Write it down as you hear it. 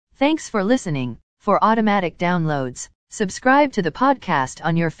Thanks for listening. For automatic downloads, subscribe to the podcast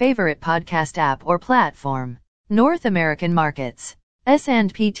on your favorite podcast app or platform. North American markets.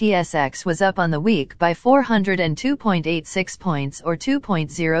 S&P TSX was up on the week by 402.86 points or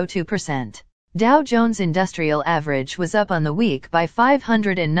 2.02%. Dow Jones Industrial Average was up on the week by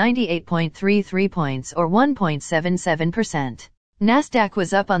 598.33 points or 1.77%. Nasdaq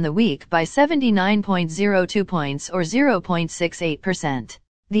was up on the week by 79.02 points or 0.68%.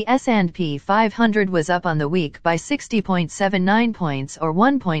 The S&P 500 was up on the week by 60.79 points or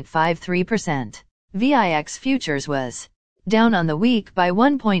 1.53%. VIX futures was down on the week by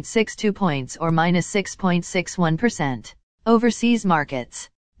 1.62 points or minus 6.61%. Overseas markets.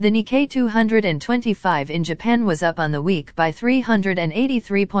 The Nikkei 225 in Japan was up on the week by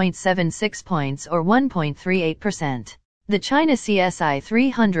 383.76 points or 1.38%. The China CSI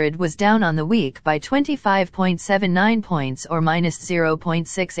 300 was down on the week by 25.79 points or minus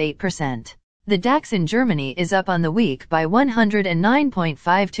 0.68%. The DAX in Germany is up on the week by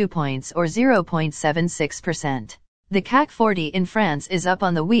 109.52 points or 0.76%. The CAC 40 in France is up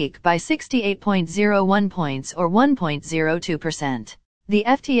on the week by 68.01 points or 1.02%. The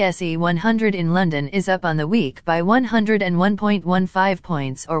FTSE 100 in London is up on the week by 101.15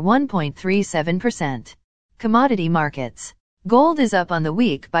 points or 1.37%. Commodity markets. Gold is up on the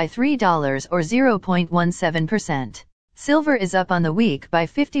week by $3 or 0.17%. Silver is up on the week by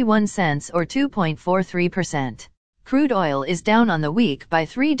 51 cents or 2.43%. Crude oil is down on the week by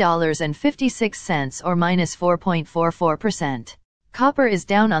 $3.56 or minus 4.44%. Copper is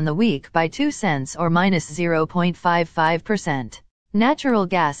down on the week by 2 cents or minus 0.55%. Natural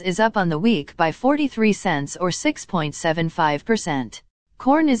gas is up on the week by 43 cents or 6.75%.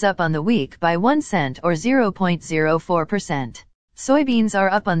 Corn is up on the week by 1 cent or 0.04%. Soybeans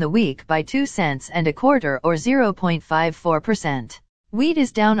are up on the week by 2 cents and a quarter or 0.54%. Wheat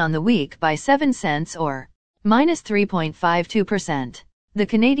is down on the week by 7 cents or minus 3.52%. The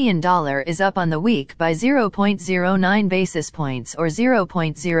Canadian dollar is up on the week by 0.09 basis points or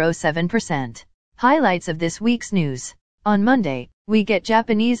 0.07%. Highlights of this week's news. On Monday, we get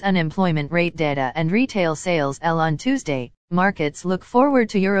Japanese unemployment rate data and retail sales. On Tuesday, markets look forward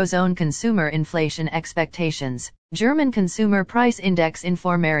to Eurozone consumer inflation expectations, German Consumer Price Index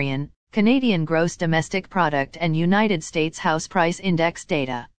Information, Canadian Gross Domestic Product and United States House Price Index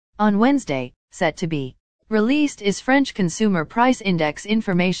data. On Wednesday, set to be released is French Consumer Price Index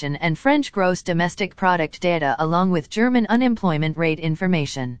information and French Gross Domestic Product data along with German unemployment rate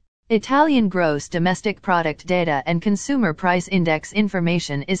information. Italian Gross Domestic Product data and Consumer Price Index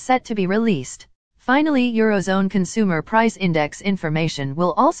information is set to be released. Finally, Eurozone Consumer Price Index information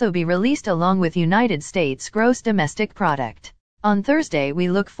will also be released along with United States Gross Domestic Product. On Thursday, we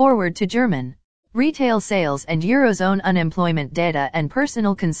look forward to German retail sales and Eurozone unemployment data and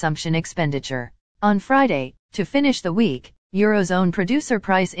personal consumption expenditure. On Friday, to finish the week, Eurozone Producer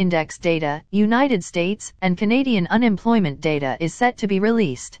Price Index data, United States and Canadian unemployment data is set to be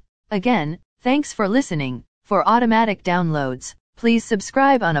released. Again, thanks for listening. For automatic downloads, please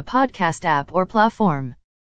subscribe on a podcast app or platform.